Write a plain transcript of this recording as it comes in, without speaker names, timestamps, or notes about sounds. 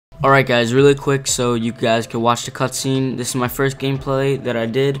Alright guys, really quick so you guys can watch the cutscene. This is my first gameplay that I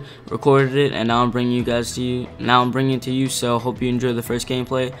did, recorded it, and now I'm bringing it to you, so hope you enjoy the first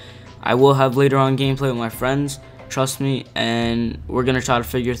gameplay. I will have later on gameplay with my friends, trust me, and we're gonna try to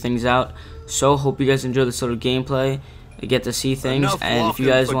figure things out. So hope you guys enjoy this little gameplay, get to see things, and if you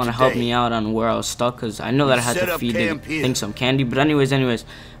guys want to help me out on where I was stuck, because I know that I had to feed the thing some candy, but anyways,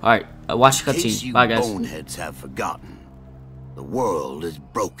 alright, watch the cutscene. Bye guys. Boneheads have forgotten. The world is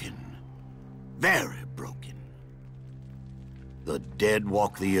broken. Very broken. The dead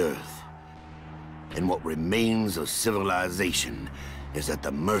walk the earth, and what remains of civilization is at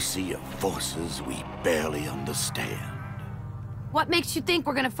the mercy of forces we barely understand. What makes you think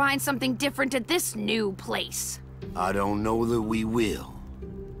we're gonna find something different at this new place? I don't know that we will,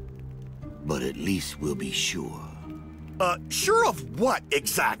 but at least we'll be sure. Sure of what,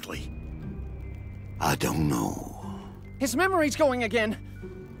 exactly? I don't know. His memory's going again.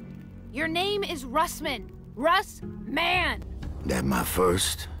 Your name is Russman. Russ Man. That my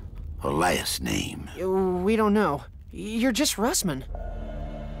first or last name? We don't know. You're just Russman.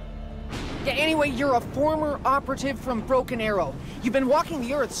 Yeah, anyway, you're a former operative from Broken Arrow. You've been walking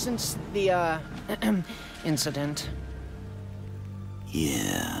the Earth since the, incident.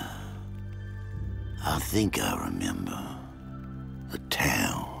 Yeah. I think I remember. The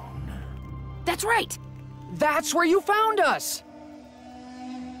town. That's right. That's where you found us!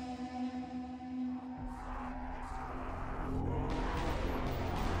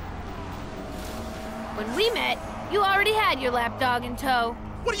 When we met, you already had your lapdog in tow.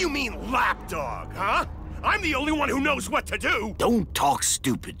 What do you mean, lapdog, huh? I'm the only one who knows what to do! Don't talk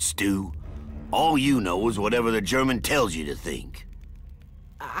stupid, Stu. All you know is whatever the German tells you to think.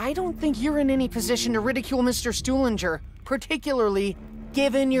 I don't think you're in any position to ridicule Mr. Stuhlinger, particularly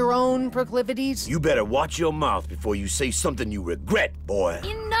given your own proclivities. You better watch your mouth before you say something you regret, boy.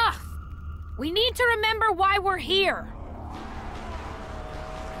 Enough! We need to remember why we're here.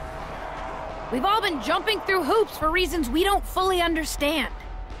 We've all been jumping through hoops for reasons we don't fully understand.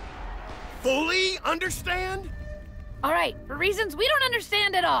 Fully understand? All right, for reasons we don't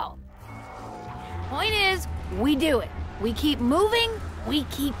understand at all. Point is, we do it. We keep moving, we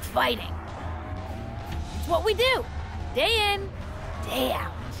keep fighting. It's what we do, day in, day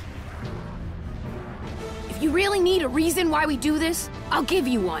out. If you really need a reason why we do this, I'll give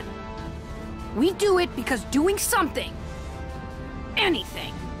you one. We do it because doing something,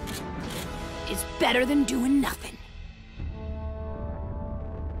 anything, is better than doing nothing.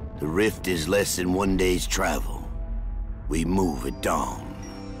 The rift is less than one day's travel. We move at dawn.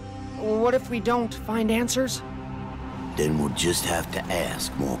 What if we don't find answers? Then we'll just have to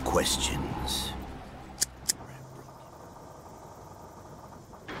ask more questions.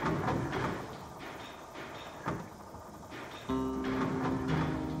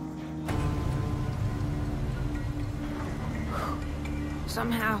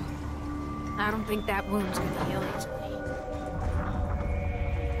 Somehow, I don't think that wound's gonna heal easily.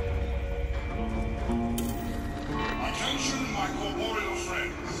 Attention, my corporeal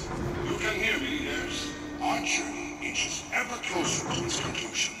friends. You can hear me, yes? Our journey inches ever closer to its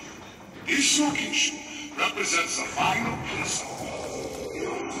conclusion. This location represents the final piece of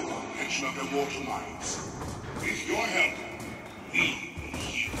the comprehension of their mortal minds. With your help, we will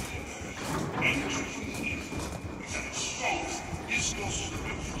heal the earth. Energy from the evil is at its source. This goes to the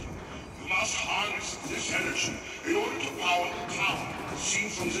rift. You must harness this energy in order to power the tower seen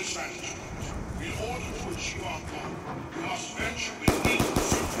from this vantage point. In order to achieve our goal, you must venture beneath the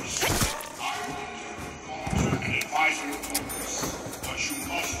surface. I will monitor and advise on your progress, but you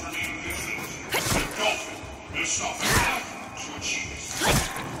must remain vigilant. The dolphin will stop at nothing to achieve this.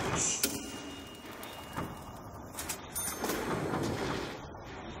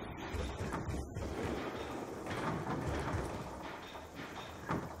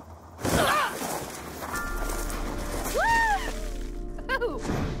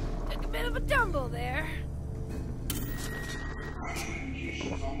 Took a bit of a tumble there. May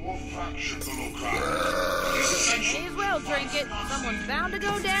as well drink it. Someone's bound to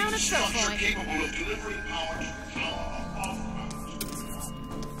go down at some point. Capable of delivering power to the tower above ground.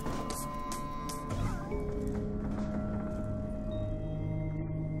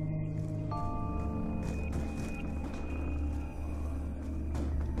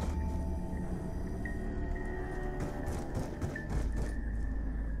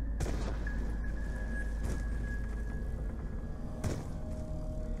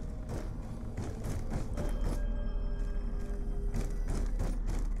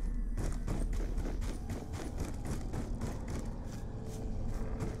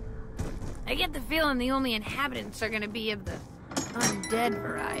 I get the feeling the only inhabitants are gonna be of the Undead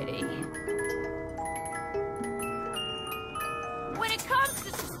variety. When it comes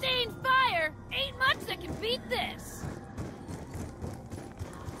to sustained fire, ain't much that can beat this.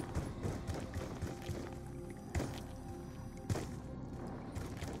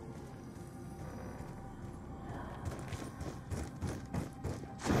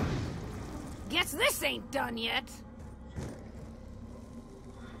 Guess this ain't done yet.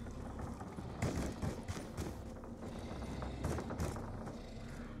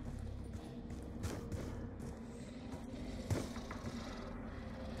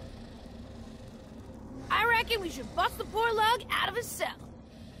 I reckon we should bust the poor lug out of his cell.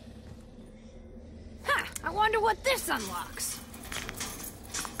 Huh, I wonder what this unlocks.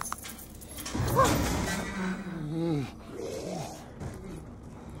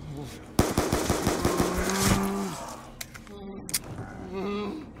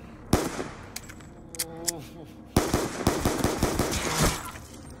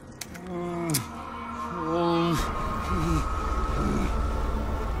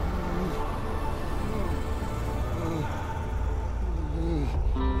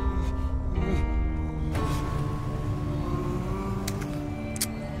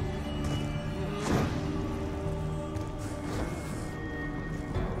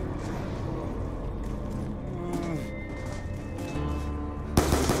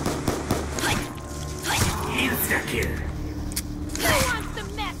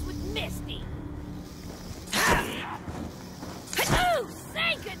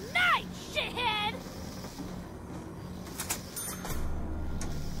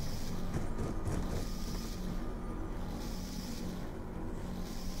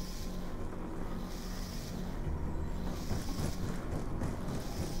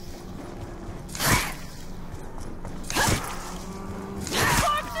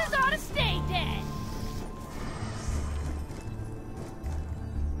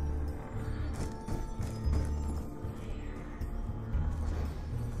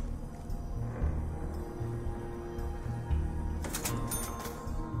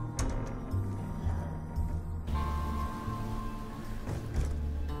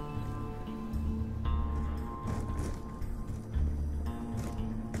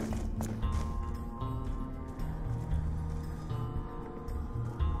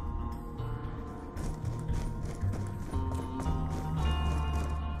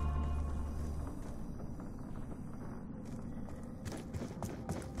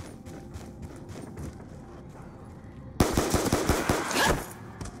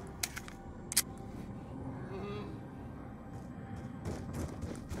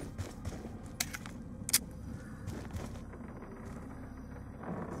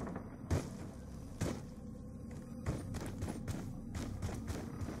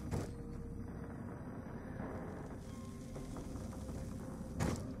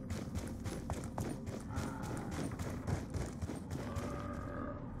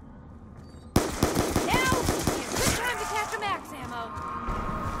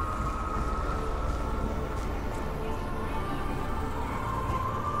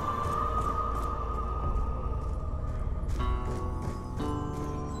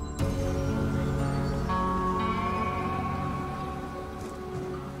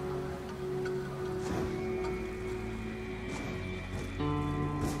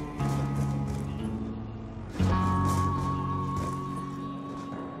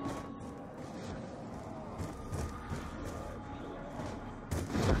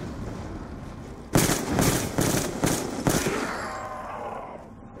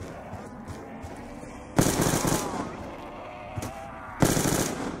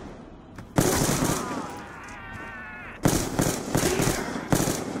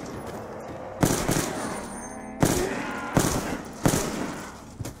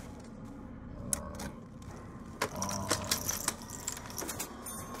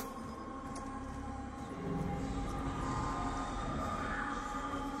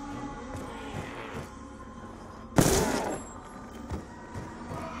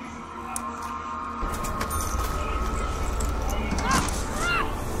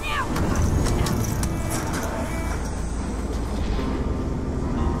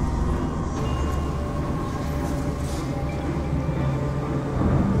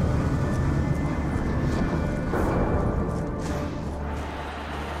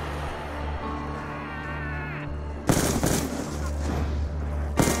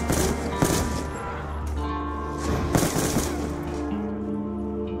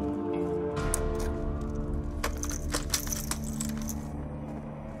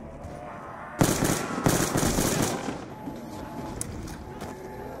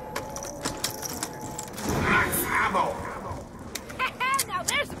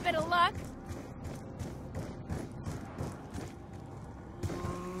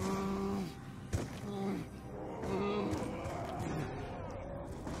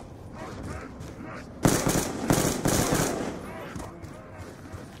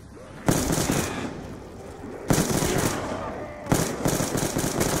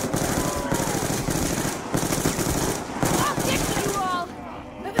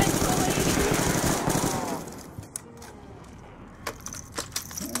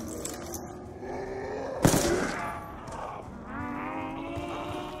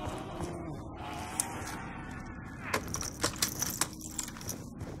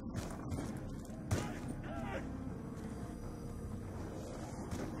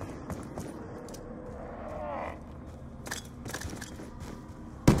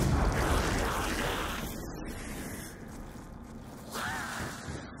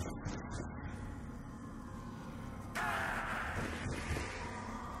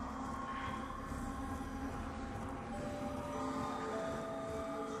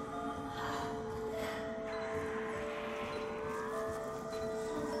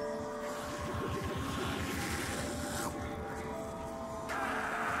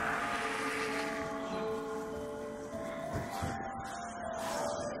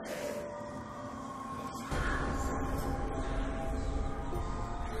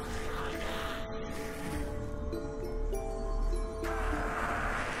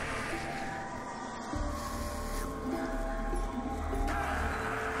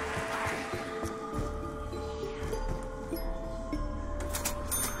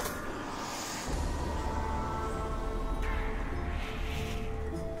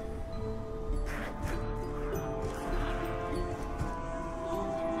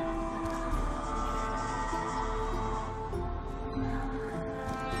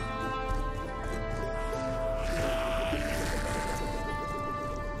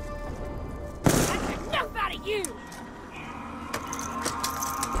 at you!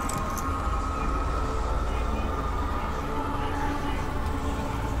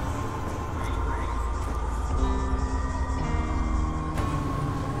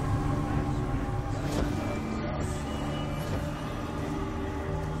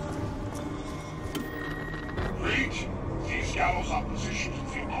 Reach. These gallows are positioned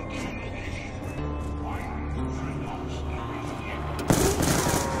in the optimum location. Why are you very lost?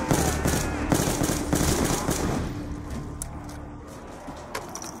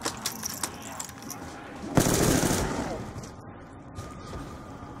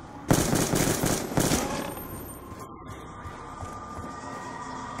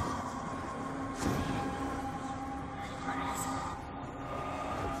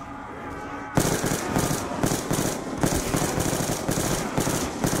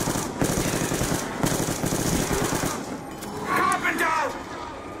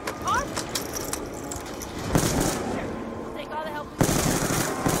 Take all the help.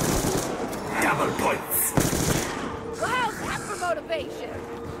 Double points. Well, how's that for motivation?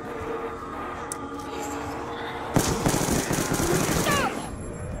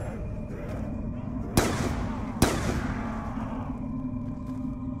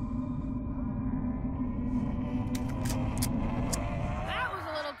 That was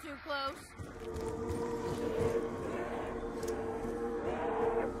a little too close.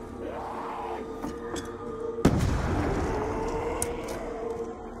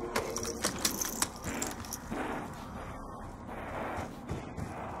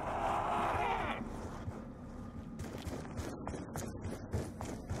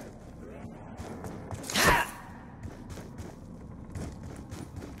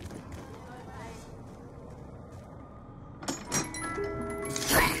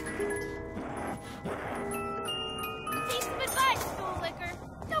 Take some advice, Stool Liquor.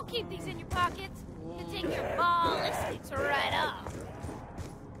 Don't keep these in your pockets. You take your ballistics right off.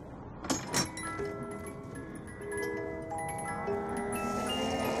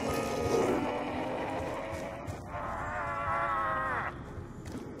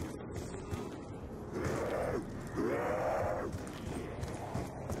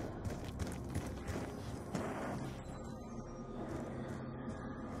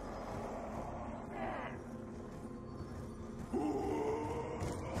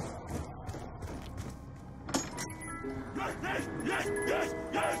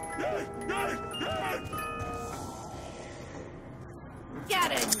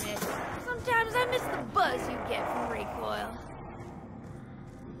 Gotta admit, sometimes I miss the buzz you get from recoil.